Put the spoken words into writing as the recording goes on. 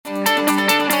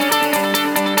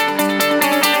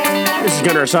is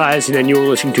Gunnar Esiason, and you are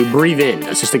listening to Breathe In,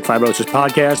 a cystic fibrosis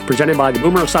podcast presented by the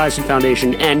Boomer Esiason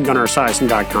Foundation and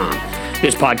GunnarEsiason.com.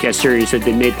 This podcast series has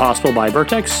been made possible by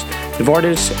Vertex,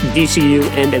 Novartis, DCU,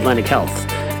 and Atlantic Health.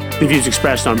 The views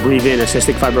expressed on Breathe In, a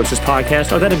cystic fibrosis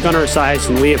podcast are that of Gunnar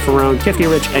Esiason, Leah Ferrone, Tiffany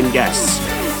Rich, and guests,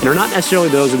 and are not necessarily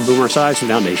those of the Boomer Esiason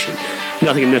Foundation.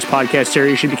 Nothing in this podcast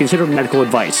series should be considered medical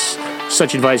advice.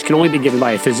 Such advice can only be given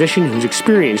by a physician who's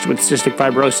experienced with cystic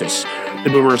fibrosis. The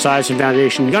Boomer Esiason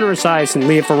Foundation, Gunnar Esiason,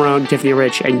 Leah Ferrone, Tiffany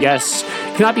Rich, and guests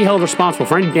cannot be held responsible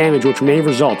for any damage which may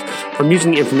result from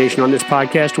using the information on this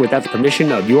podcast without the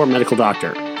permission of your medical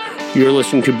doctor. You're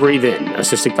listening to Breathe In, a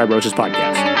cystic fibrosis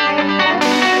podcast.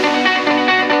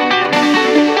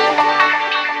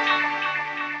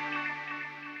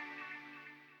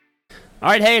 All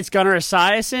right, hey, it's Gunnar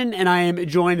Esiason, and I am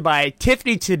joined by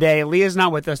Tiffany today. Leah's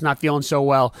not with us, not feeling so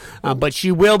well, but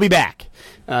she will be back.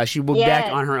 She will be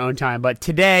back on her own time. But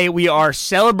today we are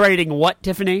celebrating what,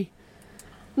 Tiffany?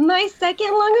 My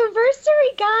second lung anniversary,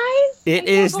 guys. It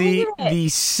is the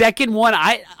second one.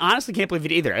 I honestly can't believe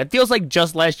it either. It feels like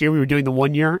just last year we were doing the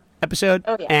 1 year episode,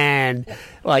 and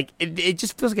like it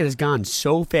just feels like it has gone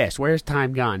so fast. Where's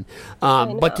time gone?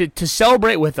 But to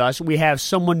celebrate with us, we have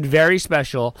someone very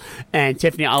special, and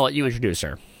Tiffany, I'll let you introduce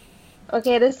her.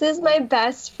 Okay, this is my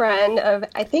best friend of,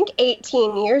 I think,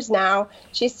 18 years now.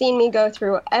 She's seen me go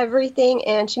through everything,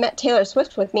 and she met Taylor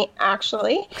Swift with me,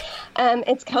 actually.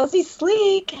 It's Kelsey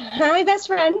Sleek. Hi, best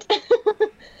friend.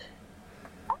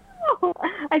 Oh,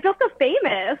 I feel so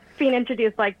famous being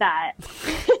introduced like that.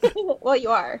 Well,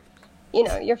 you are. You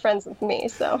know, you're friends with me,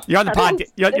 so you're on the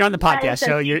podcast. You're on the podcast,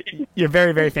 so you're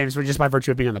very, very famous, but just by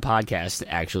virtue of being on the podcast,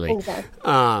 actually. Exactly.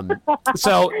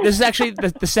 So this is actually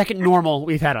the second normal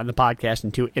we've had on the podcast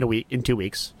in 2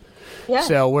 weeks. Yeah.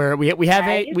 So we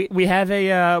have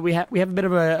a bit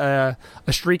of a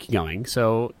streak going.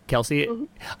 So Kelsey,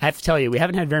 I have to tell you, we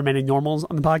haven't had very many normals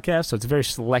on the podcast, so it's a very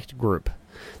select group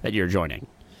that you're joining.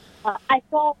 I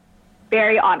feel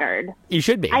very honored. You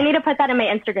should be. I need to put that in my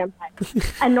Instagram tag.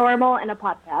 A normal and a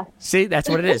podcast. See, that's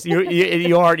what it is.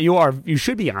 You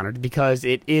should be honored because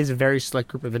it is a very select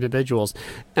group of individuals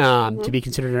to be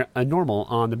considered a normal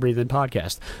on the Breathe In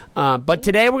podcast. But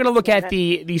today we're going to look at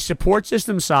the support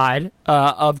system side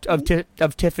of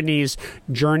Tiffany's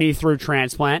journey through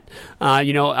transplant.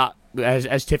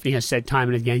 As Tiffany has said time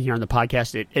and again here on the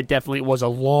podcast, it definitely was a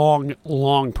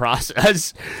long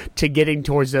process to getting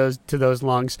towards those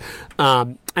lungs.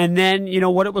 And then,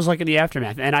 what it was like in the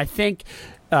aftermath. And I think,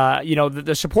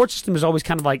 the support system is always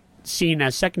kind of like seen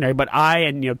as secondary, but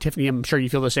Tiffany, I'm sure you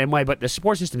feel the same way, but the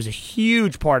support system is a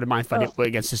huge part of my fight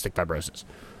against cystic fibrosis.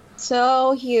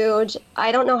 So huge.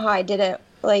 I don't know how I did it.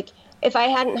 Like, if I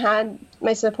hadn't had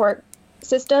my support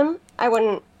system, I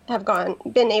wouldn't have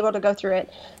been able to go through it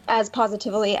as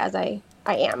positively as I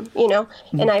am,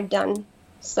 and I've done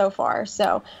so far.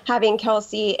 So having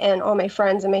Kelsey and all my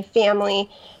friends and my family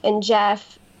and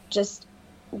Jeff just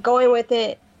going with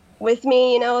it with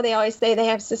me, they always say they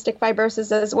have cystic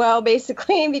fibrosis as well,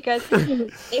 basically, because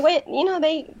they went,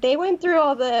 they went through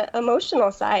all the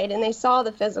emotional side and they saw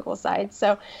the physical side.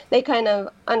 So they kind of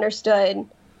understood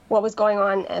what was going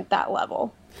on at that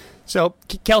level. So,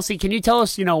 Kelsey, can you tell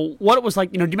us, what it was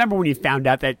like? Do you remember when you found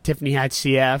out that Tiffany had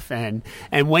CF,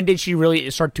 and when did she really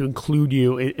start to include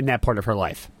you in that part of her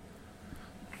life?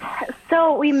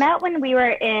 So we met when we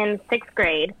were in 6th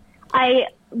grade.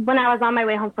 When I was on my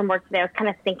way home from work today, I was kind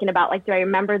of thinking about, do I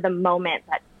remember the moment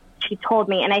that she told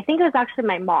me? And I think it was actually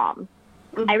my mom.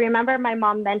 Mm-hmm. I remember my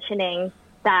mom mentioning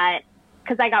that,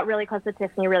 because I got really close to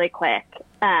Tiffany really quick,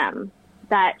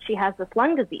 that she has this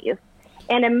lung disease.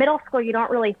 And in middle school, you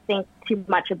don't really think too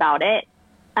much about it.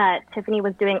 Tiffany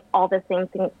was doing all the same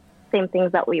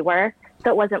things that we were,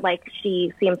 so it wasn't like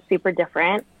she seemed super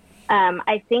different.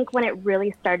 I think when it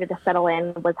really started to settle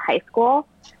in was high school.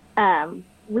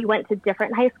 We went to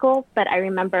different high schools, but I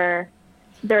remember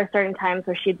there were certain times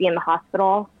where she'd be in the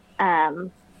hospital.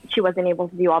 She wasn't able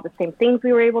to do all the same things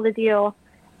we were able to do.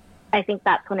 I think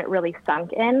that's when it really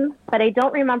sunk in. But I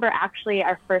don't remember actually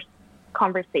our first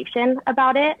conversation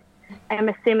about it. I'm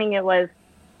assuming it was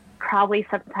probably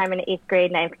sometime in 8th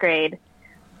grade, 9th grade.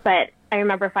 But I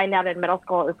remember finding out in middle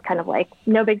school, it was kind of like,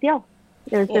 no big deal.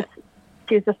 It was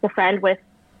she was just a friend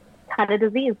had a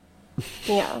disease.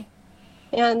 Yeah.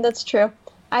 Yeah, that's true.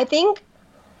 I think,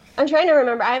 I'm trying to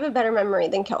remember, I have a better memory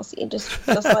than Kelsey, just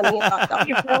letting you talk about.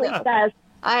 She really does.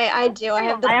 I do. I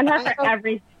have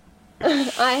everything.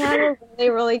 I have a really,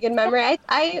 really good memory.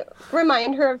 I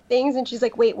remind her of things, and she's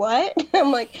like, "Wait, what?"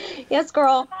 I'm like, "Yes,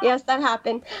 girl. Yes, that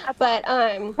happened." But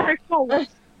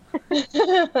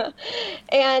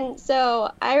and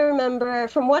so I remember,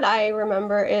 from what I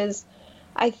remember, is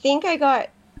I think I got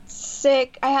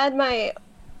sick. I had my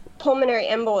pulmonary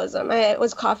embolism. I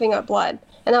was coughing up blood,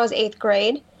 and that was 8th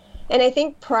grade. And I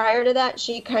think prior to that,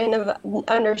 she kind of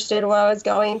understood what I was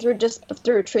going through just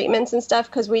through treatments and stuff,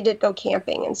 because we did go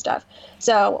camping and stuff.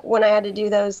 So when I had to do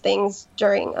those things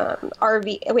during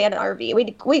RV, we had an RV.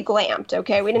 We glamped,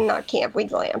 okay? We did not camp. We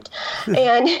glamped.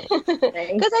 And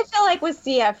because I feel like with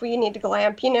CF, we need to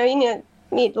glamp. You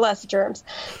need less germs.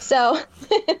 So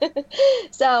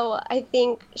I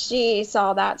think she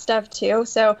saw that stuff too.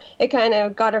 So it kind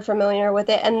of got her familiar with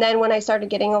it. And then when I started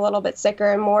getting a little bit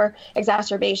sicker and more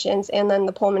exacerbations and then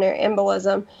the pulmonary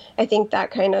embolism, I think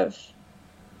that kind of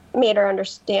made her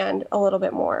understand a little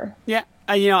bit more. Yeah.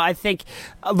 I think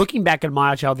looking back at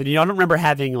my childhood, I don't remember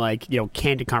having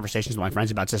candid conversations with my friends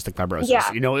about cystic fibrosis.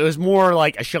 Yeah. It was more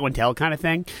like a show and tell kind of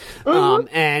thing. Mm-hmm.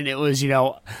 And it was,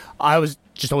 I was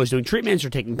just always doing treatments or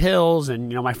taking pills,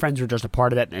 and my friends were just a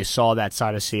part of that, and they saw that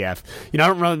side of CF. I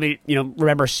don't really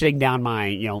remember sitting down my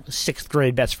 6th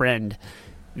grade best friend.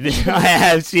 I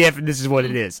have CF, and this is what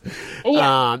it is.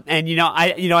 Yeah.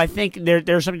 I think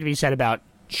there's something to be said about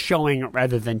showing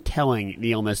rather than telling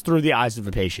the illness through the eyes of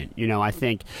a patient. I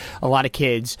think a lot of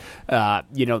kids, that's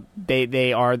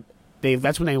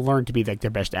when they learn to be like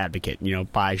their best advocate,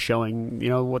 by showing,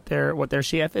 what their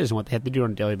CF is and what they have to do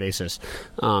on a daily basis.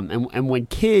 And when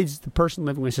kids, the person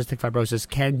living with cystic fibrosis,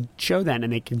 can show that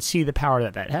and they can see the power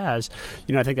that has,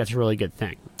 I think that's a really good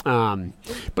thing.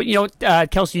 But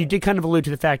Kelsey, you did kind of allude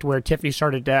to the fact where Tiffany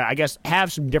started to, I guess,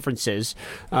 have some differences,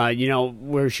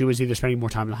 where she was either spending more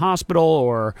time in the hospital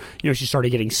or, she started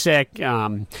getting sick.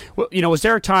 Was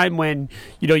there a time when,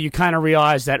 you kind of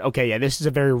realized that, okay, yeah, this is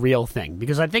a very real thing?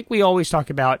 Because I think we always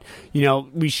talk about,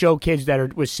 we show kids that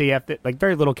are with CF, that, like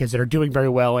very little kids that are doing very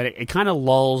well, and it kind of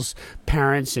lulls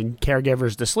parents and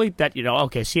caregivers to sleep that,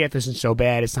 okay, CF isn't so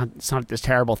bad. It's not this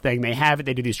terrible thing. They have it.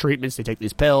 They do these treatments. They take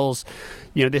these pills,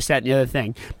 this, that, and the other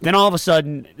thing. Then all of a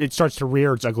sudden, it starts to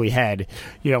rear its ugly head.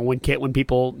 When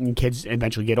kids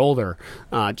eventually get older,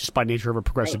 just by nature of a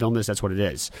progressive illness, that's what it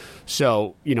is.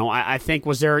 So, I think,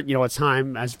 was there, a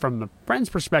time, as from a friend's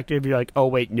perspective, you're like, oh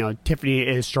wait, Tiffany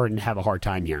is starting to have a hard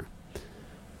time here?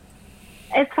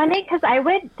 It's funny because I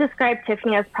would describe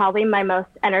Tiffany as probably my most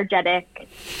energetic,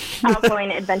 outgoing,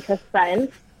 adventurous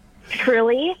friend,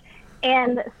 truly.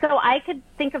 And so I could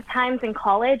think of times in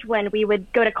college when we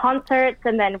would go to concerts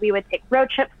and then we would take road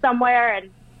trips somewhere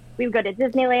and we would go to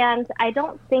Disneyland. I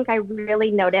don't think I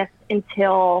really noticed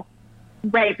until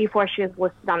right before she was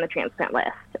listed on the transplant list.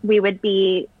 We would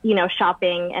be,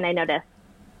 shopping, and I noticed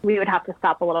we would have to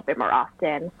stop a little bit more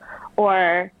often.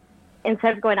 Or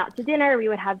instead of going out to dinner, we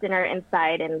would have dinner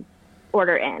inside and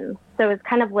order in. So it's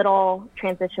kind of little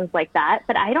transitions like that.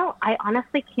 But I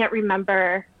honestly can't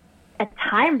remember a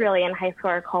time really in high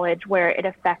school or college where it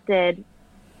affected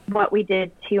what we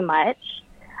did too much.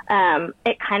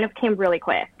 It kind of came really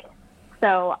quick.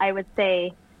 So I would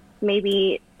say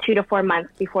maybe 2 to 4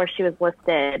 months before she was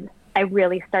listed, I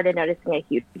really started noticing a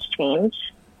huge change.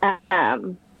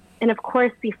 And of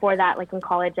course, before that, like in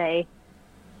college, and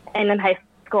in high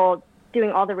school,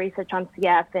 doing all the research on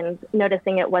CF and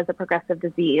noticing it was a progressive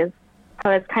disease. So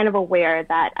I was kind of aware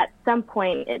that at some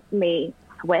point it may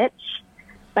switch.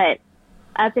 But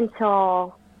up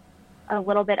until a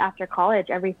little bit after college,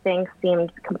 everything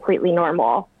seemed completely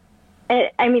normal.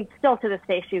 Still to this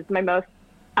day, she's my most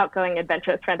outgoing,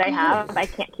 adventurous friend I have. I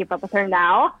can't keep up with her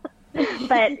now.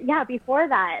 But yeah, before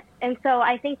that. And so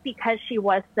I think because she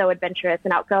was so adventurous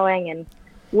and outgoing and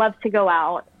loved to go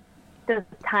out, those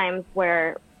times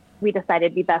where we decided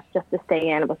it'd be best just to stay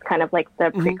in was kind of like the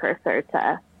precursor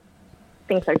to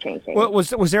things are changing. Well, was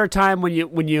there a time when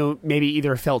you maybe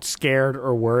either felt scared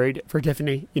or worried for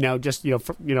Tiffany? From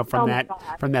that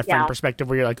friend perspective,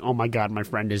 where you're like, oh my God, my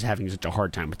friend is having such a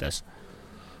hard time with this.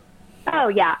 Oh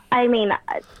yeah,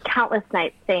 countless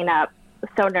nights staying up,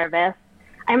 so nervous.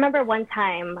 I remember one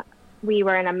time we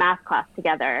were in a math class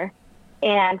together,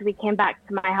 and we came back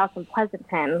to my house in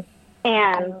Pleasanton,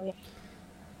 and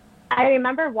I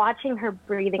remember watching her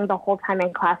breathing the whole time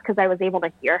in class because I was able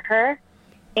to hear her.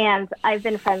 And I've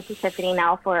been friends with Tiffany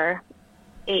now for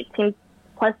 18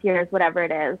 plus years, whatever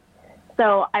it is.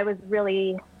 So I was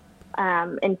really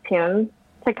in tune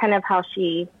to kind of how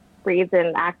she breathed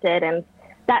and acted. And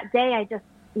that day I just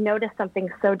noticed something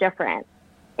so different.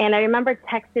 And I remember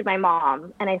texting my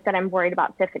mom and I said, I'm worried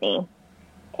about Tiffany.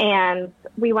 And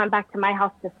we went back to my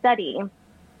house to study,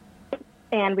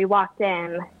 and we walked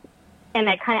in. And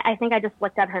I think I just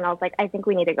looked at her and I was like, I think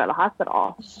we need to go to the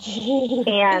hospital.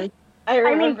 And I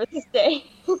remember this day.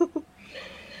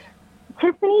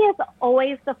 Tiffany is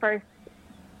always the first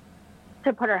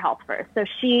to put her health first. So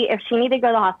if she needed to go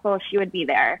to the hospital, she would be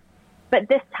there. But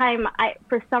this time,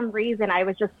 for some reason, I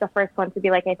was just the first one to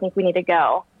be like, I think we need to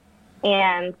go.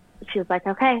 And she was like,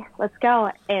 okay, let's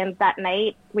go. And that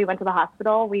night, we went to the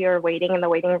hospital. We were waiting in the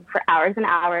waiting room for hours and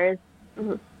hours.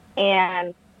 Mm-hmm.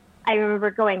 And I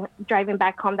remember driving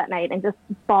back home that night and just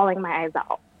bawling my eyes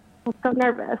out. I was so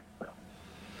nervous.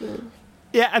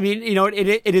 Yeah, I mean,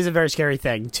 it is a very scary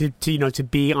thing to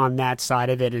be on that side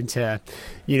of it and to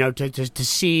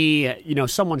see,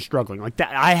 someone struggling like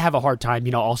that. I have a hard time,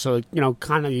 also,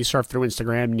 kind of you surf through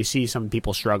Instagram and you see some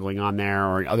people struggling on there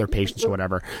or other patients or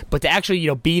whatever. But to actually,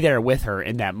 be there with her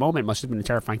in that moment must have been a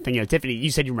terrifying thing. Tiffany,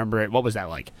 you said you remember it. What was that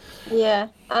like? Yeah,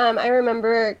 I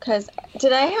remember because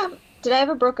did I have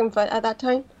a broken foot at that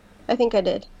time? I think I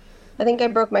did. I think I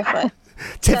broke my foot.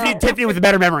 Tiffany with a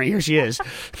better memory. Here she is.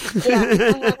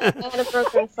 Yeah, I had a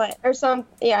broken foot or some.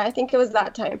 Yeah, I think it was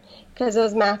that time because it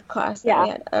was math class. Yeah, we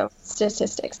had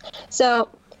statistics. So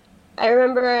I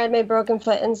remember I had my broken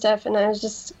foot and stuff, and I was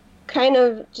just kind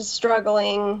of just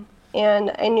struggling,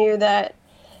 and I knew it at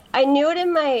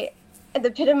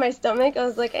the pit of my stomach. I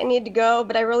was like, I need to go,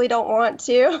 but I really don't want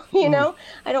to.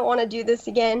 I don't want to do this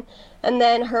again. And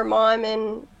then her mom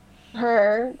and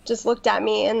her just looked at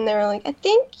me and they were like, I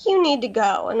think you need to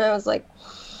go. And I was like,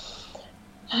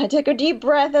 I took a deep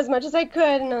breath as much as I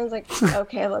could and I was like,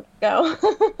 okay, let's go.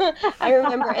 I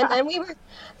remember. And then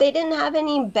they didn't have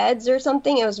any beds or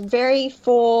something. It was very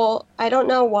full. I don't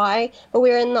know why, but we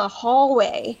were in the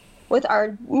hallway with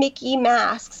our Mickey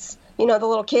masks, the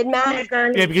little kid masks.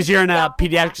 Yeah, because you're in a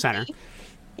pediatric center.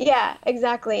 Yeah,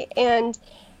 exactly. And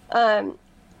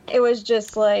it was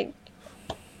just like,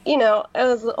 it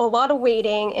was a lot of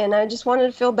waiting, and I just wanted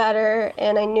to feel better,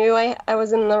 and I knew I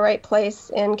was in the right place,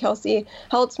 and Kelsey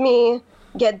helped me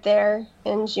get there,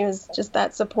 and she was just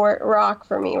that support rock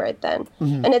for me right then.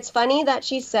 Mm-hmm. And it's funny that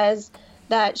she says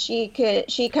that she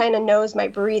kind of knows my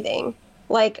breathing.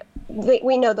 Like,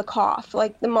 we know the cough.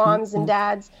 Like, the moms and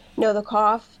dads know the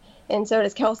cough, and so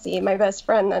does Kelsey, my best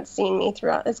friend that's seen me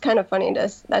throughout. It's kind of funny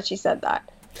that she said that,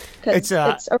 because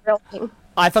it's a real thing.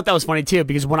 I thought that was funny too,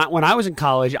 because when I was in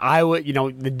college, I would,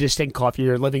 the distinct cough.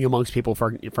 You're living amongst people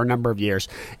for a number of years,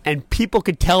 and people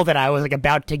could tell that I was like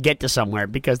about to get to somewhere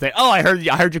because I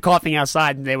heard you coughing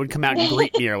outside, and they would come out and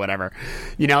greet me or whatever.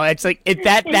 It's like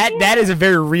that is a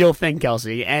very real thing,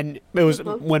 Kelsey. And it was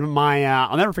when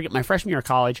I'll never forget my freshman year of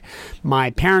college.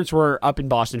 My parents were up in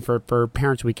Boston for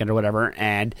Parents Weekend or whatever,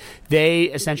 and they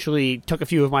essentially took a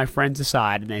few of my friends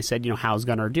aside and they said, how's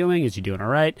Gunnar doing? Is he doing all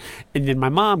right? And then my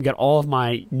mom got all of my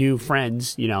new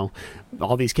friends,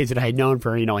 all these kids that I had known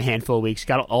for, a handful of weeks,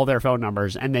 got all their phone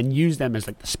numbers and then used them as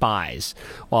like the spies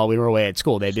while we were away at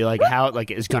school. They'd be like,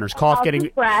 is Gunnar's cough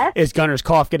getting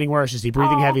worse? Is he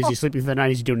breathing heavy? Is he sleeping for the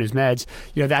night? Is he doing his meds?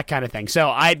 That kind of thing.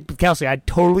 So Kelsey, I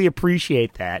totally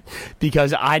appreciate that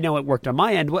because I know it worked on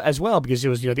my end as well because it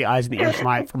was, the eyes and the ears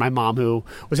for my mom who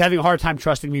was having a hard time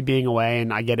trusting me being away.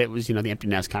 And I get it was, the empty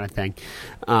nest kind of thing.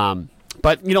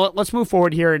 But, let's move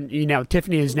forward here. And,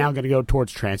 Tiffany is now going to go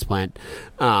towards transplant.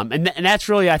 And that's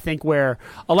really, I think, where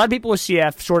a lot of people with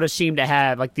CF sort of seem to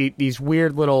have like these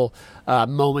weird little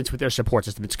moments with their support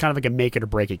system. It's kind of like a make it or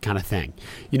break it kind of thing.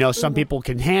 Some people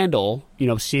can handle,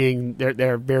 seeing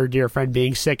their very dear friend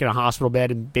being sick in a hospital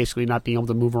bed and basically not being able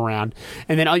to move around.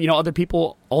 And then, other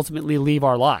people ultimately leave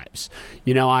our lives.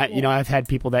 I've had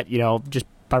people that, just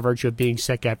by virtue of being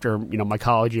sick after, my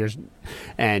college years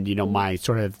and, my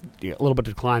sort of a little bit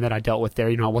of decline that I dealt with there.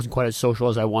 I wasn't quite as social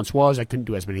as I once was. I couldn't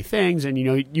do as many things. And,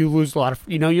 you lose a lot of,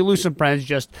 you lose some friends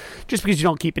just because you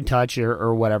don't keep in touch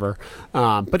or whatever.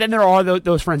 But then there are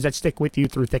those friends that stick with you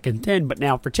through thick and thin. But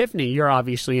now for Tiffany, you're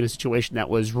obviously in a situation that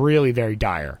was really very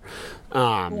dire.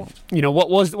 What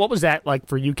was that like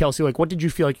for you, Kelsey? Like, what did you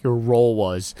feel like your role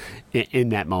was in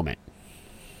that moment?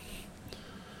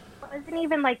 It wasn't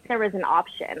even like there was an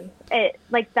option.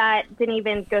 That didn't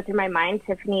even go through my mind.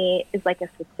 Tiffany is like a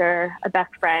sister, a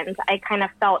best friend. I kind of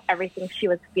felt everything she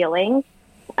was feeling.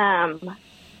 And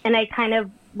I kind of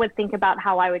would think about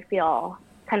how I would feel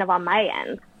kind of on my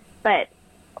end. But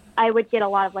I would get a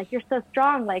lot of like, you're so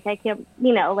strong. Like, I can't,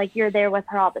 like you're there with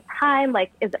her all the time.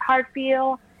 Like, is it hard for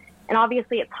you? And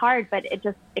obviously it's hard, but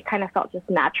it kind of felt just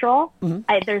natural.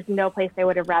 Mm-hmm. There's no place I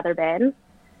would have rather been.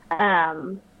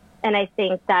 And I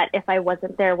think that if I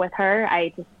wasn't there with her,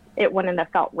 it wouldn't have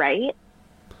felt right.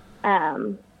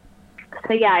 So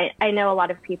yeah, I know a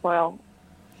lot of people,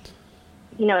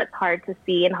 it's hard to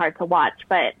see and hard to watch,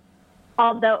 but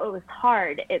although it was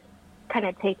hard, it's kind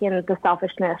of taken the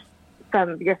selfishness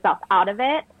from yourself out of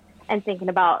it and thinking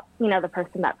about, the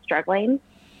person that's struggling.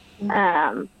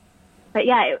 Mm-hmm. But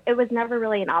yeah, it was never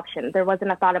really an option. There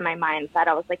wasn't a thought in my mind that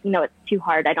I was like, it's too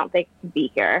hard. I don't think I can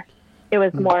be here. It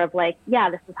was more of like, yeah,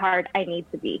 this is hard. I need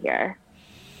to be here.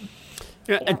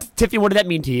 Yeah. Tiffany, what did that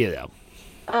mean to you, though?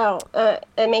 Oh,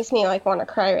 it makes me like want to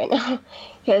cry right now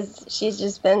because she's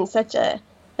just been such an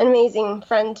amazing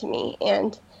friend to me,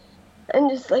 and I'm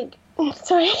just like,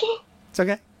 sorry. It's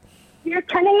okay. You're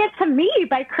turning it to me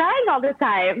by crying all the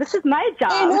time. This is my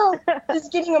job. I know,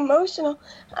 just getting emotional.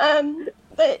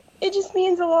 But it just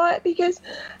means a lot because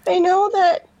I know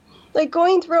that like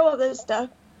going through all this stuff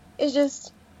is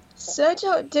just such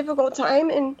a difficult time,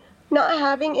 and not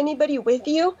having anybody with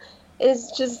you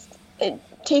is just, it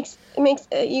makes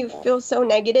you feel so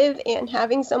negative, and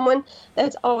having someone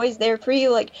that's always there for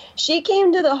you. Like, she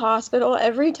came to the hospital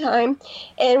every time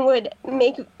and would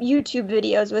make YouTube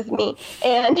videos with me,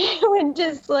 and would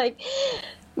just like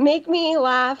make me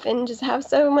laugh and just have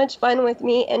so much fun with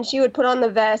me. And she would put on the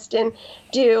vest and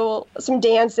do some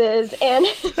dances, and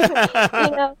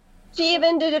you know, she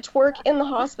even did a twerk in the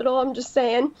hospital. I'm just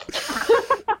saying.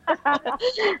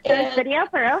 There's video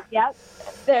proof. Yep.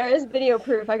 There is video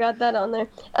proof. I got that on there.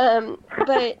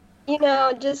 But, you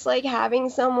know, just like having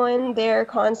someone there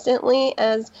constantly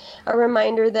as a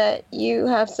reminder that you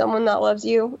have someone that loves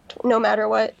you no matter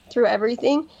what, through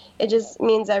everything, it just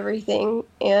means everything.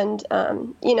 And,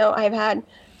 you know, I've had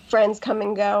friends come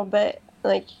and go, but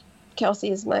like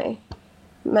Kelsey is my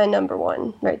number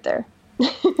one right there.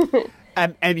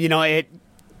 And you know,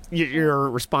 your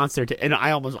response there to, and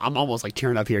I'm almost like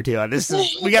tearing up here too. This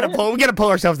is, we gotta pull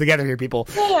ourselves together here, people.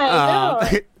 Yeah,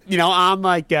 you know, I'm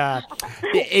like, to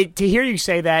hear you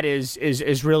say that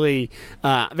is really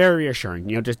very reassuring.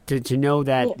 You know, to know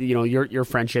that you know your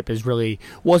friendship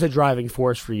was a driving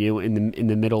force for you in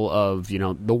the middle of, you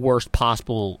know, the worst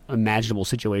possible imaginable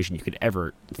situation you could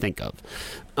ever think of.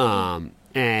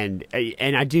 And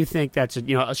I do think that's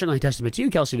certainly a testament to you,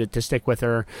 Kelsey, to stick with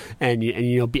her and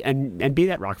you know be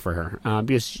that rock for her,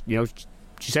 because you know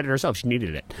she said it herself, she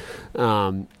needed it.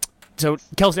 So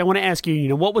Kelsey, I want to ask you, you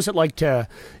know, what was it like to,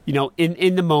 you know,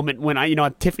 in the moment when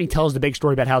Tiffany tells the big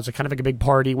story about how it was kind of like a big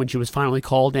party when she was finally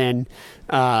called in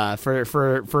for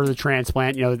the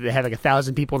transplant. You know, they had like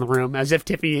 1,000 people in the room, as if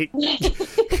Tiffany.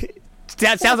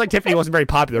 That sounds like Tiffany wasn't very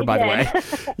popular, by the way.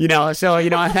 You know, so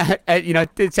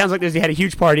it sounds like they had a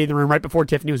huge party in the room right before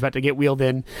Tiffany was about to get wheeled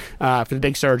in for the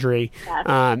big surgery.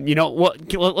 Yeah. You know,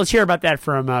 let's hear about that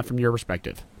from your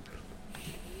perspective.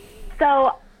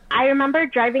 So I remember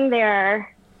driving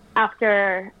there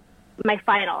after my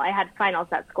final. I had finals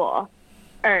at school,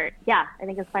 I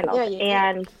think it was finals,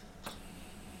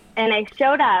 and I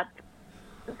showed up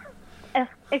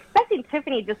expecting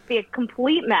Tiffany just to be a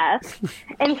complete mess.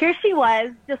 And here she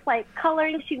was, just like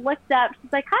coloring. She looked up.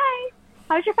 She's like, "Hi,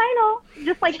 how's your final?"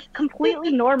 Just like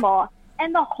completely normal.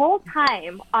 And the whole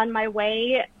time on my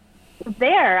way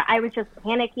there, I was just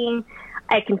panicking.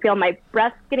 I can feel my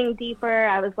breath getting deeper.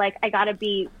 I was like, I got to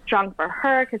be strong for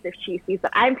her, because if she sees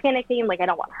that I'm panicking, like, I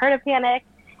don't want her to panic.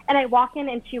 And I walk in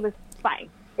and she was fine.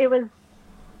 It was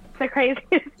the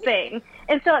craziest thing.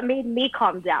 And so it made me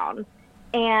calm down.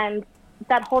 And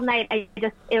that whole night,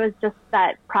 it was just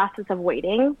that process of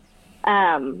waiting.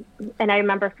 And I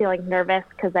remember feeling nervous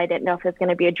because I didn't know if it was going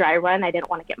to be a dry run. I didn't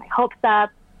want to get my hopes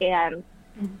up. And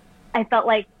I felt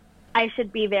like I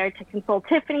should be there to console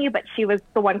Tiffany, but she was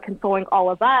the one consoling all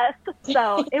of us.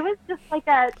 So it was just like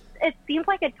it seemed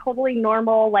like a totally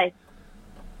normal, like,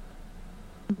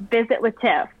 visit with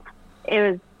Tiff.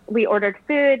 We ordered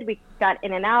food, we got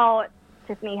in and out.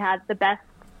 Tiffany had the best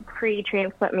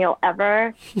pre-transplant meal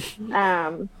ever.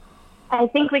 I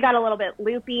think we got a little bit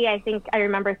loopy. I think I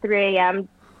remember 3 a.m.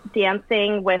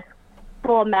 dancing with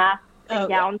full masks and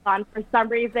gowns on for some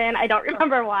reason. I don't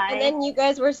remember why. And then you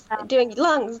guys were doing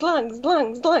lungs.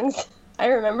 I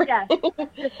remember. Yeah,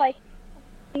 just like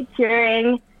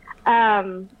cheering.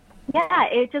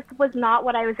 It just was not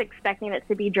what I was expecting it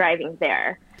to be driving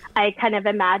there. I kind of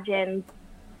imagined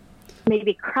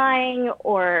maybe crying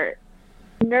or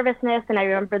nervousness, and I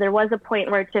remember there was a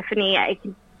point where Tiffany, I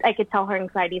could tell her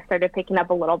anxiety started picking up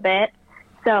a little bit.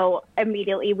 So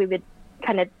immediately we would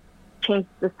kind of change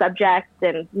the subject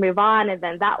and move on, and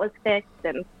then that was fixed.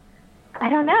 And I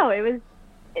don't know,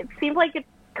 it seemed like a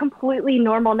completely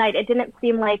normal night. It didn't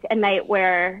seem like a night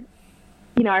where,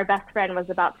 you know, our best friend was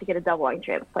about to get a double lung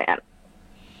transplant.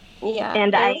 Yeah.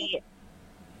 And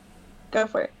go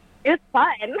for it. It was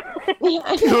fun.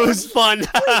 It was fun. No,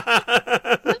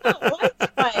 it was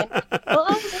fun. Well,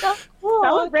 it was so cool.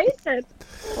 Celebration.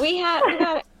 We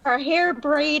had our hair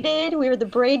braided. We were the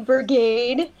braid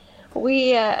brigade. We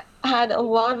had a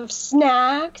lot of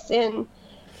snacks, and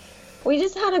we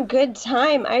just had a good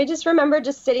time. I just remember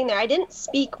just sitting there. I didn't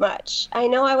speak much. I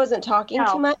know I wasn't talking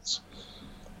too much.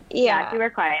 Yeah, you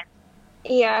were quiet.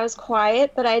 Yeah, I was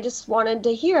quiet, but I just wanted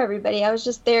to hear everybody. I was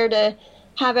just there to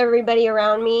have everybody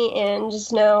around me and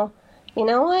just know, you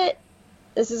know what?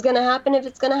 This is going to happen if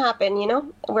it's going to happen, you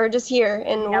know? We're just here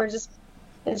and Yep.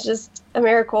 it's just a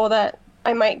miracle that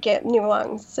I might get new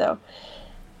lungs. So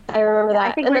I remember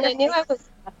that. think And we're then I knew I was,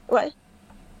 what?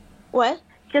 What?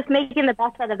 just making the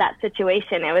best out of that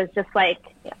situation. It was just like,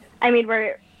 Yeah. I mean,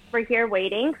 we're here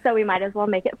waiting, so we might as well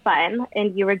make it fun.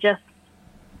 And you were just,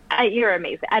 you're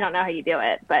amazing. I don't know how you do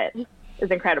it, but it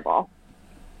was incredible.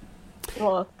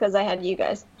 Well, because I had you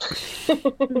guys.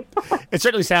 It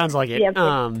certainly sounds like it. Yeah.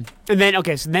 And then,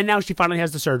 okay, so then now she finally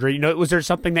has the surgery. You know, was there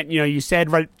something that, you know, you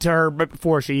said right to her right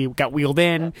before she got wheeled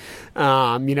in?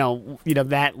 You know,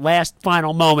 that last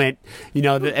final moment, you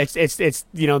know, it's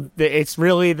you know, it's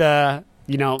really the,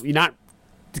 you know, you're not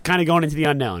kind of going into the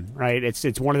unknown, right?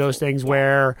 It's one of those things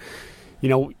where, you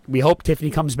know, we hope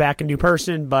Tiffany comes back a new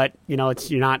person, but, you know,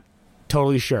 you're not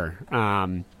totally sure.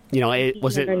 You know,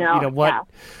 never know. you know, what,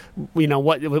 Yeah. you know,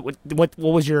 what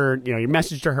was your, you know, your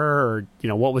message to her, or, you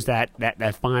know, what was that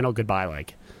final goodbye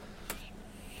like?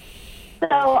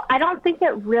 So I don't think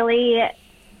it really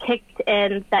kicked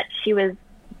in that she was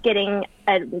getting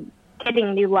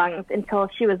new lungs until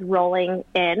she was rolling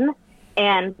in,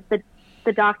 and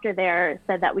the doctor there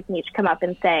said that we can each come up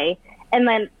and say, and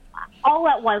then all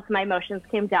at once my emotions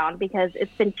came down because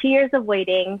it's been 2 years of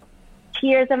waiting, 2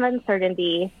 years of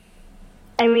uncertainty.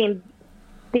 I mean,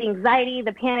 the anxiety,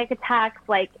 the panic attacks,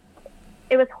 like,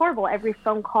 it was horrible. Every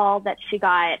phone call that she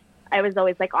got, I was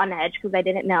always like on edge because I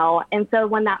didn't know. And so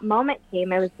when that moment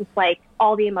came, it was just like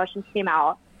all the emotions came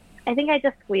out. I think I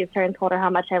just squeezed her and told her how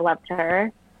much I loved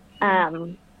her.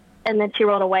 And then she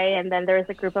rolled away, and then there was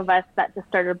a group of us that just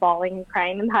started bawling and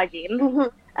crying and hugging.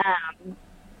 Mm-hmm.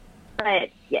 But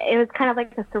yeah, it was kind of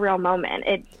like a surreal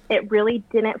moment. It really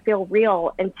didn't feel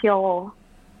real until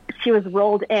she was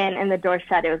rolled in and the door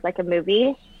shut. It was like a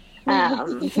movie.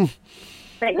 But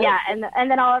yeah, and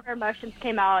then all of her emotions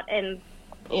came out, and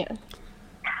Yeah.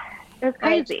 it was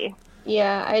crazy.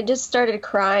 I just started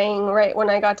crying right when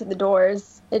I got to the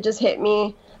doors. It just hit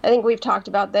me. I think we've talked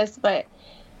about this, but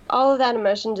all of that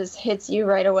emotion just hits you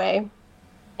right away.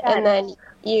 And then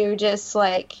you just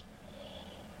like,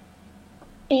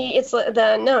 it's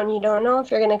the unknown. You don't know if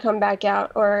you're going to come back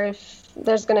out or if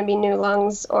there's going to be new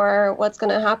lungs or what's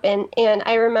going to happen. And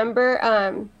I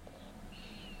remember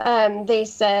they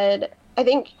said, I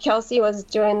think Kelsey was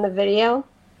doing the video,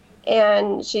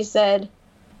 and she said,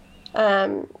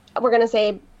 we're going to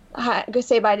say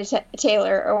bye to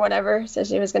Taylor or whatever. So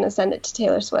she was going to send it to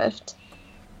Taylor Swift.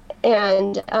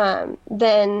 And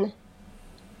then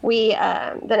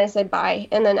I said bye.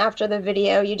 And then after the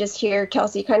video, you just hear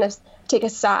Kelsey kind of take a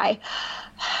sigh.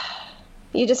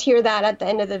 You just hear that at the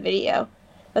end of the video.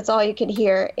 That's all you could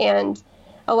hear. And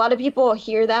a lot of people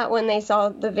hear that when they saw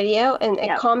the video and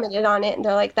commented on it. And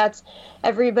they're like, that's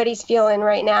everybody's feeling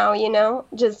right now, you know,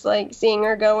 just like seeing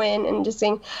her go in and just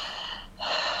saying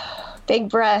big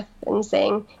breath and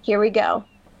saying, here we go.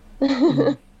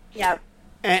 Yeah.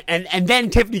 And then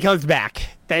Tiffany comes back.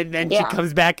 Then she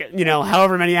comes back, you know,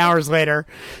 however many hours later.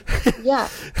 Yeah.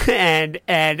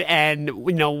 and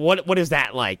you know, what is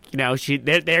that like? You know,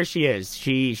 there she is.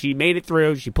 She made it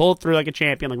through. She pulled through like a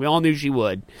champion, like we all knew she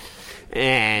would.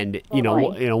 And you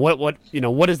know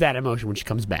what is that emotion when she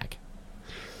comes back?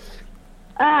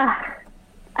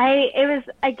 It was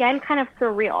again kind of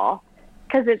surreal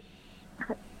because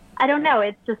I don't know,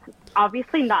 it's just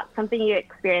obviously not something you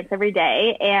experience every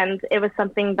day, and it was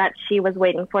something that she was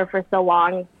waiting for so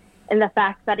long, and the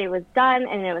fact that it was done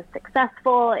and it was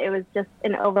successful, it was just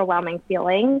an overwhelming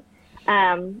feeling.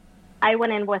 I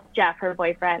went in with Jeff, her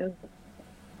boyfriend,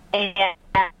 and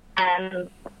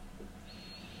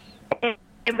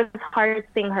it was hard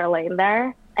seeing her laying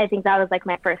there. I think that was like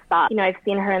my first thought. You know, I've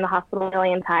seen her in the hospital a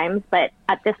million times, but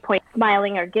at this point,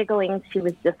 smiling or giggling, she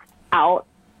was just out.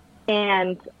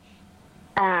 And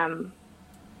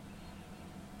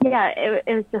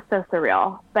it was just so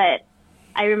surreal. But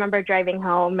I remember driving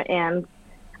home, and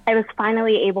I was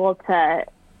finally able to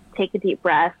take a deep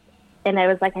breath, and I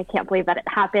was like, I can't believe that it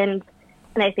happened.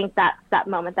 And I think that's that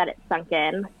moment that it sunk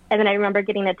in. And then I remember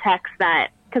getting a text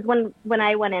that, because when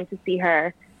I went in to see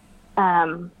her,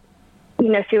 you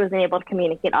know, she wasn't able to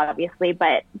communicate, obviously,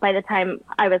 but by the time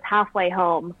I was halfway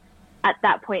home, at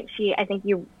that point, I think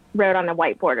you wrote on a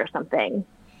whiteboard or something.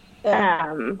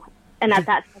 Yeah. And at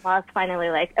that time, I was finally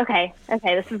like, okay,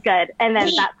 this is good. And then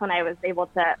that's when I was able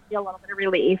to feel a little bit of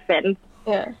relief. And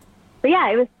Yeah. But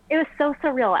yeah, it was so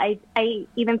surreal. I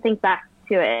even think back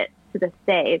to it to this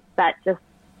day,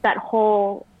 that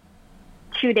whole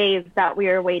 2 days that we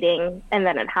were waiting and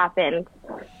then it happened.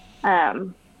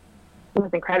 It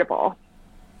was incredible.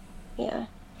 Yeah.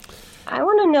 I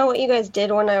want to know what you guys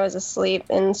did when I was asleep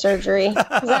in surgery,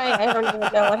 because I don't even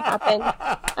know what happened.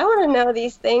 I want to know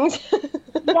these things.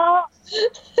 Well,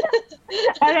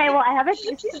 okay, well, I have a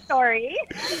juicy story.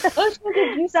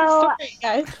 Story,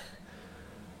 guys.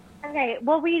 Okay,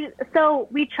 well, we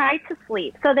tried to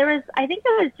sleep. So I think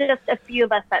there was just a few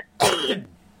of us that stayed.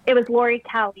 It was Lori,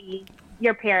 Callie,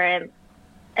 your parents,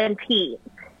 and Pete.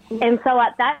 And so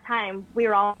at that time, we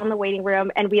were all in the waiting room,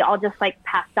 and we all just like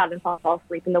passed out and fell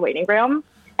asleep in the waiting room.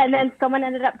 And then someone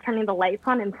ended up turning the lights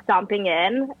on and stomping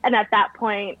in. And at that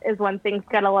point is when things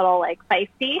got a little like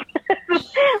feisty.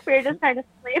 We were just trying to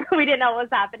sleep. We didn't know what was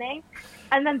happening.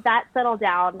 And then that settled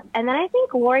down. And then I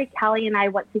think Lori, Callie, and I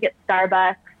went to get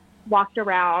Starbucks, walked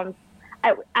around.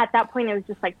 At that point, it was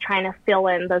just like trying to fill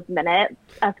in those minutes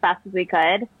as fast as we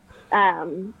could.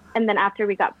 And then after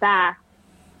we got back,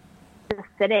 just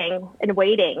sitting and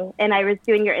waiting, and I was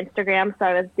doing your Instagram, so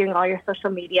I was doing all your social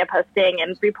media posting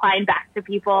and replying back to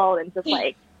people and just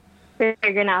like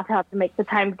figuring out how to make the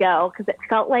time go, because it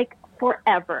felt like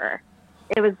forever.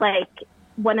 It was like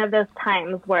one of those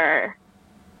times where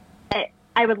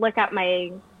I would look at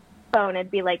my phone,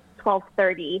 it'd be like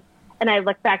 12:30, and I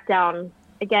look back down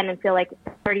again and feel like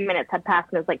 30 minutes had passed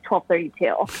and it was like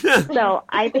 12:32. So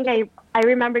I think I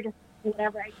remember just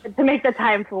whatever I did to make the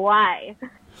time fly.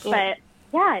 But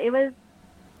yeah, it was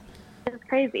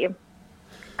crazy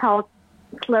how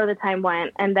slow the time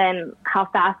went, and then how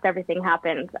fast everything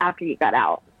happened after you got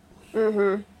out.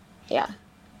 Mm-hmm. Yeah.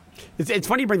 It's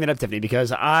funny you bring that up, Tiffany, because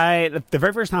the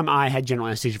very first time I had general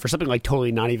anesthesia for something like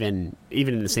totally not even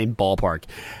in the same ballpark,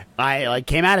 I like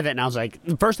came out of it and I was like,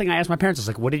 the first thing I asked my parents was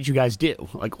like, what did you guys do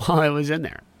like while I was in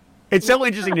there? It's so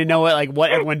interesting to know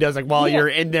what everyone does like while you're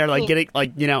in there, like getting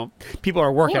like, you know, people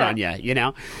are working on you, you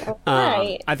know.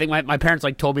 Right. I think my parents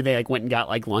like told me they like went and got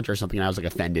like lunch or something, and I was like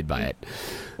offended by it.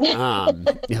 I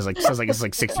was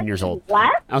like 16 years old.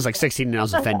 What? I was like 16 and I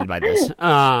was offended by this.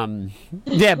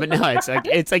 Yeah, but no,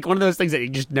 it's like one of those things that you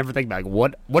just never think about.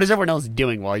 Like, what is everyone else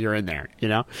doing while you're in there? You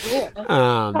know.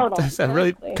 Totally. That's a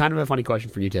really kind of a funny question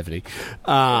for you, Tiffany.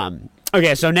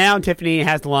 Okay, so now Tiffany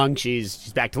has the lung.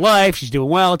 She's back to life. She's doing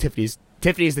well. Tiffany's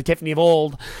the Tiffany of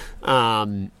old.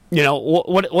 You know,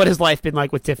 what has life been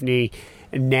like with Tiffany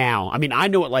now? I mean, I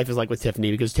know what life is like with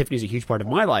Tiffany because Tiffany's a huge part of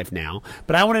my life now.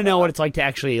 But I want to know what it's like to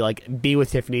actually like be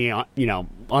with Tiffany, you know,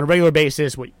 on a regular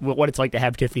basis. What it's like to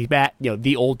have Tiffany back, you know,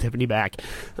 the old Tiffany back,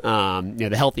 you know,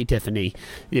 the healthy Tiffany.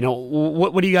 You know,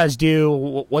 what do you guys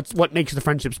do? What makes the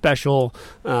friendship special?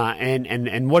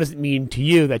 And what does it mean to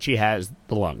you that she has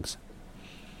the lungs?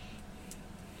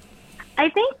 I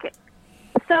think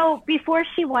so. Before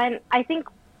she went, I think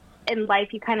in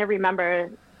life you kind of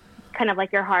remember kind of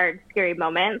like your hard, scary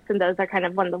moments, and those are kind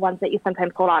of one of the ones that you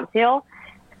sometimes hold on to.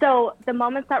 So the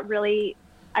moments that really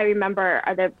I remember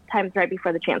are the times right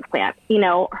before the transplant. You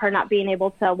know, her not being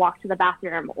able to walk to the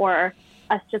bathroom, or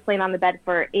us just laying on the bed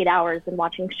for 8 hours and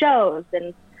watching shows,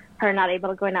 and her not able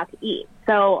to go out to eat.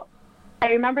 So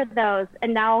I remember those,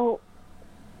 and now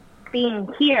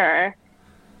being here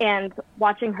and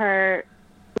watching her,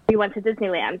 we went to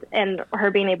Disneyland, and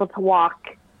her being able to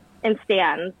walk and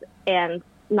stand and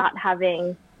not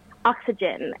having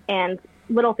oxygen, and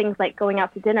little things like going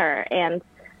out to dinner and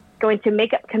going to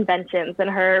makeup conventions, and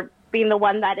her being the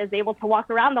one that is able to walk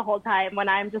around the whole time when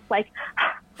I'm just like,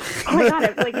 oh my God,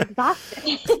 I'm like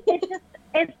exhausted.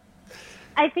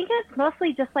 I think it's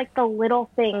mostly just like the little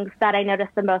things that I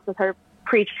noticed the most with her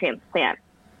pre-transplant.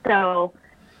 So,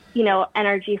 you know,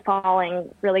 energy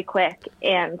falling really quick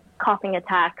and coughing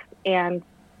attacks and,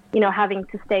 you know, having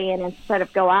to stay in instead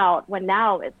of go out, when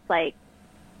now it's like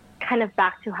kind of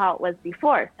back to how it was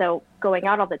before. So going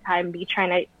out all the time, me trying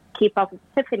to keep up with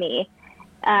Tiffany.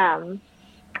 And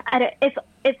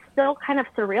it's still kind of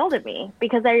surreal to me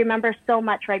because I remember so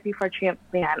much right before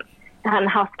transplant and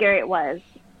how scary it was.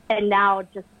 And now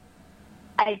just,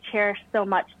 I cherish so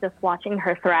much just watching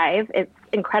her thrive. It's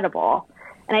incredible.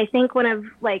 And I think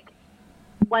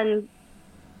one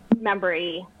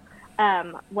memory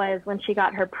was when she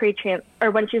got her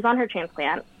when she was on her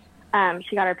transplant,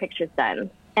 she got her pictures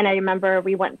done. And I remember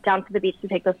we went down to the beach to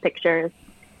take those pictures.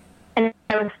 And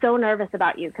I was so nervous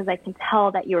about you because I can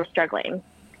tell that you were struggling.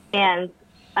 And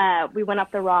we went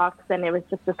up the rocks, and it was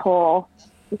just this whole,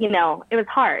 you know, it was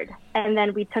hard. And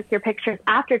then we took your pictures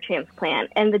after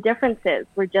transplant, and the differences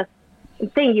were just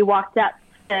insane. You walked up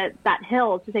that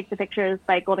hill to take the pictures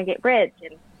by Golden Gate Bridge,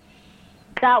 and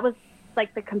that was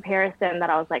like the comparison that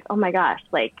I was like, oh my gosh,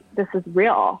 like this is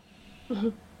real. Mm-hmm.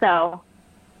 So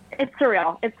it's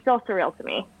surreal. It's still surreal to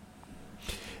me.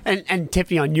 And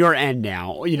Tiffany, on your end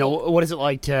now, what is it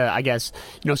like to, I guess,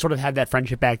 sort of have that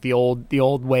friendship back, the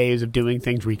old ways of doing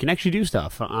things where you can actually do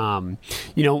stuff. What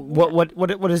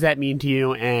does that mean to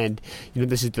you? And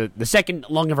this is the second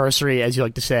long anniversary, as you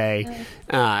like to say.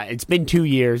 It's been 2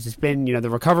 years. It's been the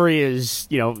recovery is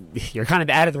you're kind of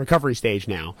out of the recovery stage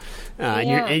now,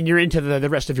 and you're into the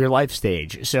rest of your life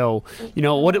stage. So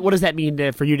what does that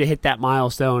mean for you to hit that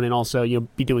milestone and also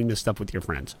be doing this stuff with your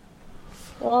friends?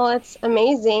 Well, it's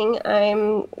amazing.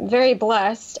 I'm very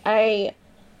blessed. I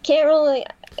can't really,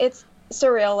 it's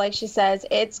surreal, like she says.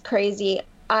 It's crazy.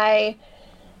 I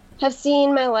have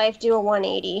seen my life do a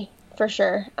 180 for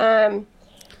sure.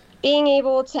 Being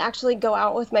able to actually go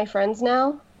out with my friends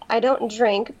now. I don't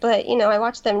drink, but I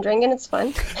watch them drink and it's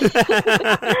fun.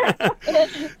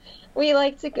 We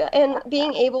like to go, and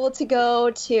being able to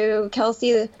go to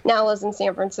Kelsey now lives in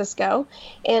San Francisco,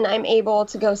 and I'm able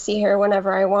to go see her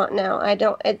whenever I want now.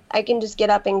 I can just get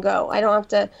up and go. I don't have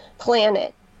to plan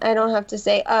it. I don't have to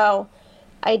say, oh,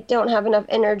 I don't have enough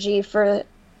energy for,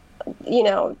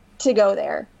 to go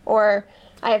there. Or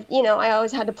I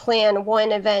always had to plan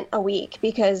one event a week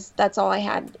because that's all I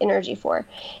had energy for.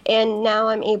 And now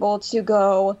I'm able to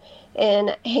go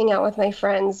and hang out with my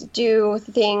friends, do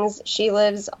things. She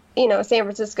lives, San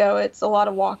Francisco. It's a lot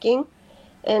of walking,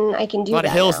 and I can do that. A lot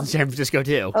of hills now. in San Francisco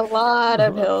too. A lot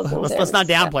of hills. Let's not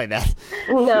downplay that.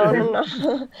 No.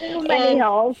 Too many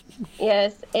hills.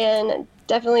 Yes, and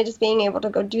definitely just being able to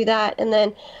go do that, and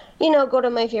then, go to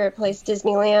my favorite place,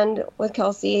 Disneyland, with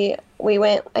Kelsey. We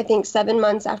went, I think, 7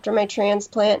 months after my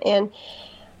transplant, and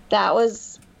that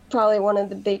was probably one of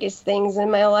the biggest things in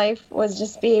my life, was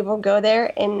just be able to go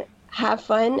there and have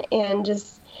fun and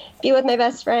just be with my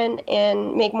best friend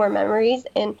and make more memories.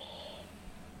 And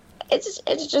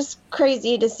it's just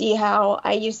crazy to see how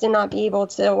I used to not be able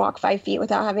to walk 5 feet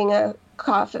without having a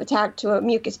cough attack to a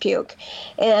mucus puke,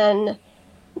 and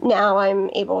now I'm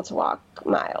able to walk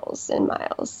miles and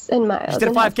miles and miles. You did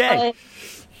a 5K.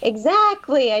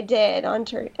 Exactly, I did.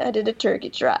 I did a turkey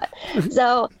trot.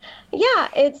 So, yeah,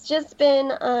 it's just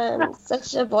been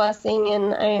such a blessing,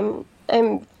 and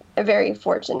I'm a very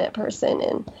fortunate person,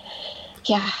 and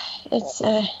yeah, it's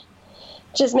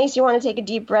just makes you want to take a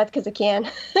deep breath because it can.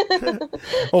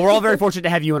 Well, we're all very fortunate to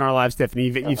have you in our lives, Tiffany.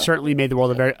 You've certainly made the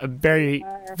world a very,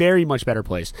 very much better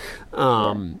place.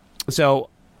 So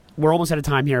we're almost out of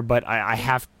time here, but I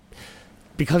have,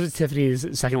 because it's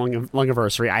Tiffany's second long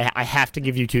anniversary, I have to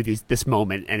give you two this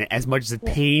moment, and as much as it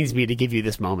pains me to give you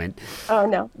this moment. Oh,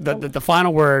 no. The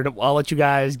final word, I'll let you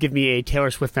guys give me a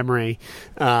Taylor Swift memory,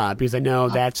 because I know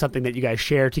that's something that you guys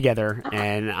share together,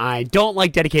 and I don't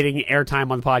like dedicating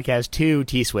airtime on the podcast to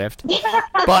T-Swift,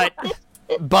 but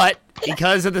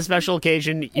because of the special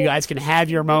occasion, you guys can have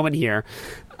your moment here.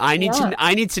 I need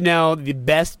to know the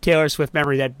best Taylor Swift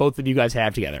memory that both of you guys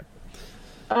have together.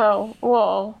 Oh,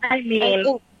 well, I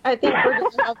think we're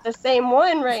going to have the same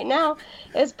one right now.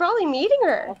 It's probably meeting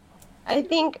her. I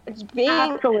think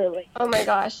Absolutely. Oh my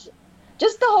gosh.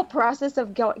 Just the whole process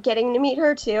of getting to meet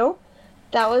her too.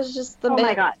 That was just the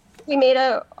my God. We made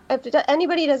if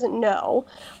anybody doesn't know,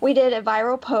 we did a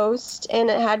viral post, and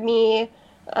it had me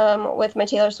with my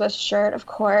Taylor Swift shirt, of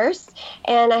course.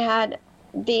 And I had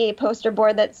the poster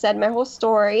board that said my whole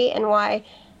story and why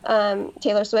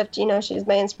Taylor Swift, she's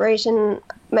my inspiration.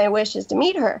 My wish is to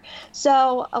meet her.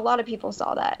 So a lot of people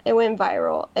saw that. It went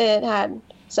viral. It had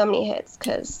so many hits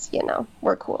because,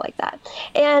 we're cool like that.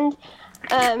 And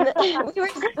we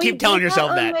keep telling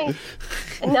yourself that.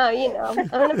 No, I'm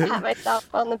going to pat myself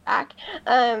on the back.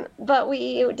 But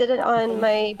we did it on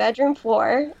my bedroom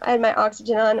floor. I had my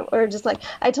oxygen on. We were just like,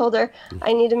 I told her,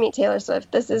 I need to meet Taylor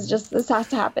Swift. This has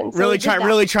to happen. So really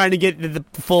trying to get the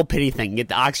full pity thing. Get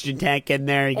the oxygen tank in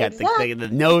there. You got the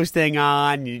nose thing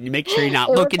on. You make sure you're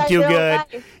not looking too good.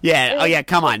 Life. Yeah. Oh yeah.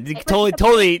 Come on.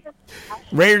 Totally.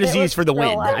 Rare disease for the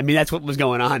win. Life. I mean, that's what was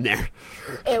going on there.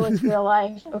 It was real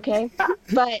life, okay?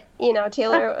 But,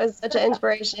 Taylor was such an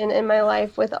inspiration in my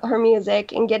life with her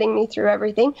music and getting me through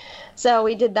everything. So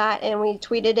we did that, and we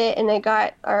tweeted it, and it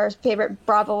got our favorite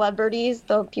Bravo celebrities,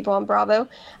 the people on Bravo.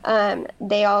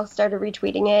 They all started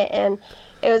retweeting it, and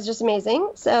it was just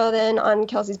amazing. So then on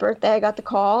Kelsey's birthday, I got the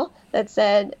call that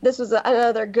said, this was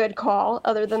another good call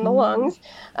other than the lungs.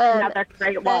 Another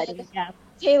great one, yeah.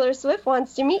 Taylor Swift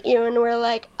wants to meet you, and we're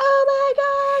like, oh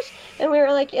my gosh, and we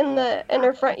were like in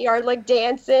her front yard, like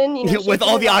dancing, with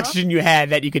all the oxygen you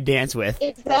had that you could dance with.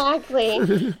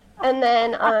 Exactly. And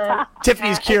then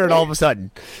Tiffany's cured all of a sudden.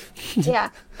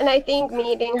 Yeah, and I think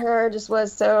meeting her just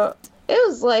was it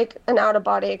was like an out of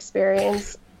body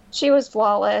experience. She was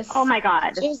flawless. Oh my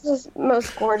God, she was the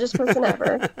most gorgeous person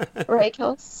ever, right,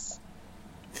 Kels?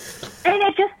 And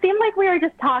it just seemed like we were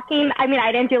just talking. I mean,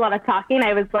 I didn't do a lot of talking.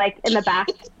 I was like in the back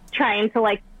trying to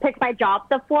like pick my jaw off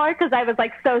the floor because I was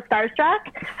like so starstruck.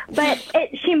 But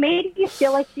she made you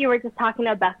feel like you were just talking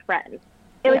to a best friend.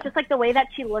 It was just like the way that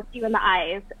she looked you in the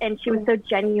eyes, and she was so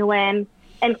genuine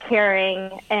and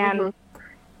caring, and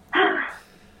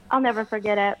I'll never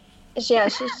forget it. Yeah,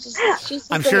 she's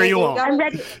just I'm sure you will. I'm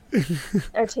ready.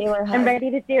 Or Taylor. I'm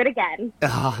ready to do it again.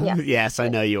 Oh, yes, I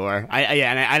know you are.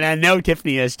 I know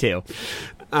Tiffany is too.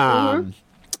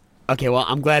 Okay, well,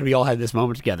 I'm glad we all had this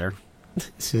moment together.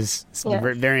 This is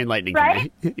very enlightening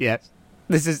right? for me. Yes.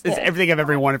 This is everything I've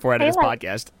ever wanted for out of this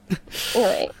podcast.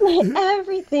 Right.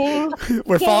 Everything.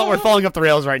 We're falling off the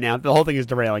rails right now. The whole thing is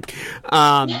derailing.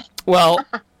 Well,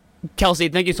 Kelsey,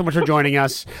 thank you so much for joining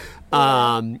us.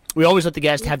 We always let the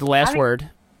guest have the last word,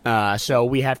 so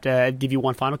we have to give you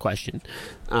one final question.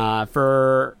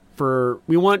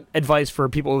 We want advice for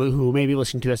people who may be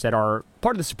listening to us that are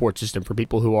part of the support system for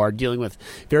people who are dealing with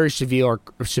very severe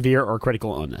or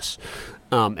critical illness.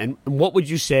 And what would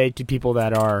you say to people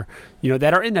that are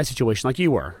in that situation like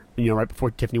you were, right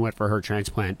before Tiffany went for her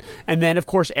transplant, and then of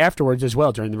course afterwards as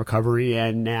well during the recovery,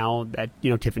 and now that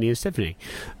Tiffany is Tiffany.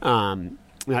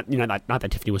 Not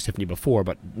that Tiffany was Tiffany before,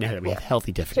 but now that we have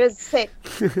healthy Tiffany. She was sick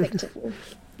Tiffany.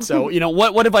 So,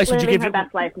 what advice would you give? Living her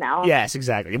best life now. Yes,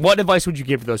 exactly. What advice would you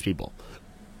give to those people?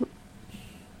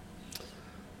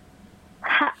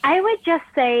 I would just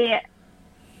say,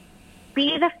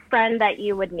 be the friend that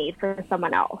you would need for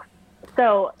someone else.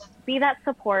 So be that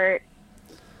support.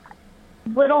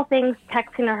 Little things,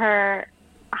 texting to her,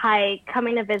 hi,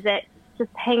 coming to visit,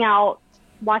 just hang out,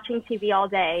 watching TV all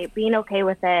day, being okay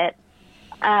with it.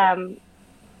 Kind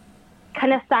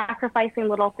of sacrificing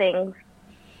little things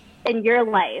in your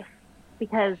life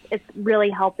because it's really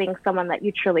helping someone that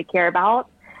you truly care about,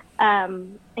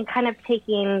 and kind of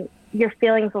taking your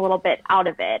feelings a little bit out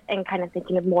of it and kind of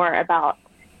thinking more about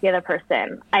the other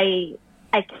person. I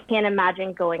can't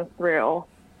imagine going through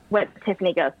what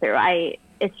Tiffany goes through. I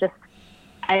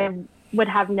would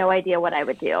have no idea what I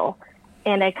would do,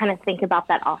 and I kind of think about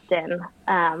that often.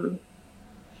 I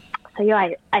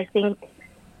think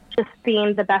just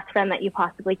being the best friend that you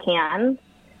possibly can,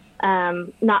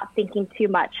 not thinking too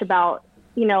much about,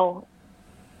 little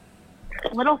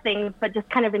things, but just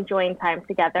kind of enjoying time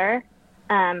together,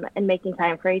 and making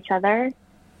time for each other,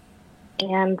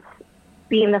 and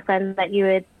being the friend that you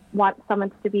would want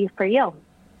someone to be for you.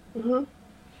 Mm-hmm.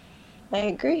 I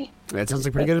agree. That sounds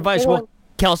like pretty good advice. Well,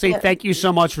 Kelsey, thank you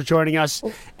so much for joining us.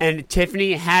 And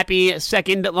Tiffany, happy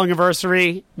second lung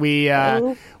anniversary.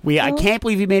 I can't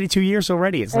believe you made it 2 years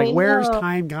already. It's like, where's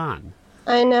time gone?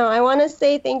 I know. I want to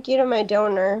say thank you to my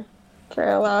donor for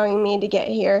allowing me to get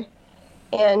here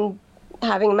and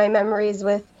having my memories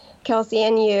with Kelsey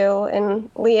and you and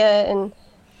Leah and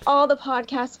all the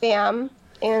podcast fam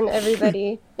and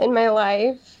everybody in my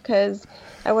life, because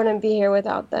I wouldn't be here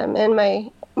without them, and my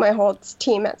whole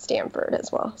team at Stanford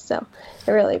as well. So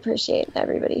I really appreciate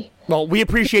everybody. Well, we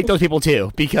appreciate those people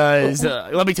too, because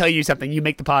let me tell you something. You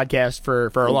make the podcast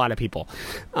for a lot of people,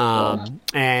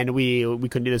 and we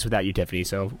couldn't do this without you, Tiffany.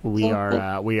 So we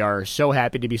are so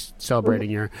happy to be celebrating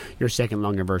your second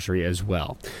lung anniversary as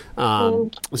well.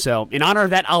 So in honor of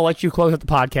that, I'll let you close out the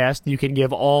podcast. You can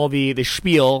give all the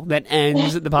spiel that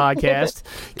ends the podcast.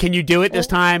 Can you do it this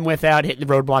time without hitting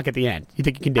the roadblock at the end? You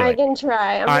think you can do it? I can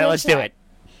try. All right, let's do it.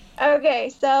 Okay,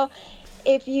 so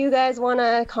if you guys want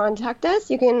to contact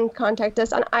us, you can contact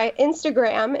us on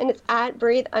Instagram, and it's at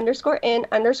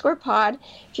breathe_in_pod.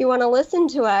 If you want to listen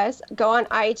to us, go on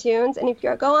iTunes, and if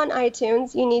you go on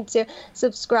iTunes, you need to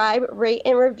subscribe, rate,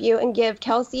 and review, and give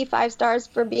Kelsey 5 stars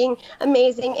for being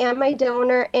amazing, and my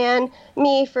donor, and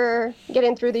me for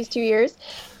getting through these 2 years.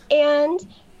 And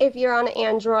if you're on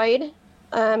Android,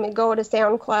 go to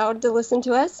SoundCloud to listen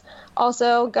to us.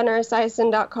 Also,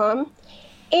 GunnarEsiason.com.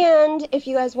 And if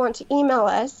you guys want to email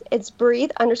us, it's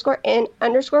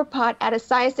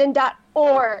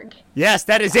breathe_in_pod@esiason.org. Yes,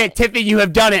 that is it. Tiffany, you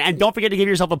have done it. And don't forget to give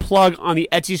yourself a plug on the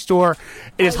Etsy store.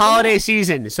 It is holiday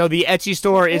season, so the Etsy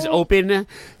store is open.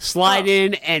 Slide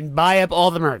in and buy up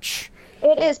all the merch.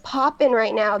 It is popping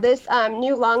right now. This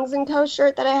new Lungs & Co.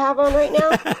 shirt that I have on right now,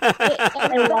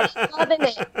 everybody's loving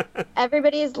it.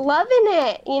 Everybody's loving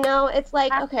it. It's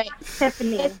like, okay,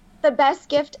 Tiffany. It's the best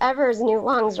gift ever is new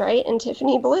lungs, right? And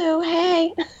Tiffany Blue,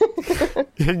 hey.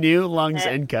 New Lungs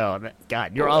 & Co.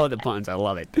 God, you're all of the puns. I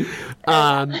love it.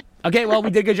 Okay, well,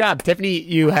 we did a good job. Tiffany,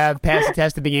 you have passed the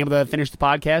test of being able to finish the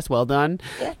podcast. Well done.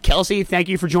 Yeah. Kelsey, thank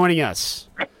you for joining us.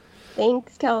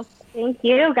 Thanks, Kelsey. Thank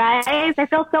you, guys. I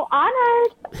feel so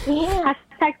honored. Yeah.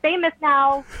 #famous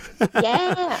now.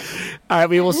 Yeah. All right,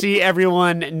 we will see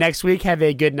everyone next week. Have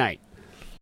a good night.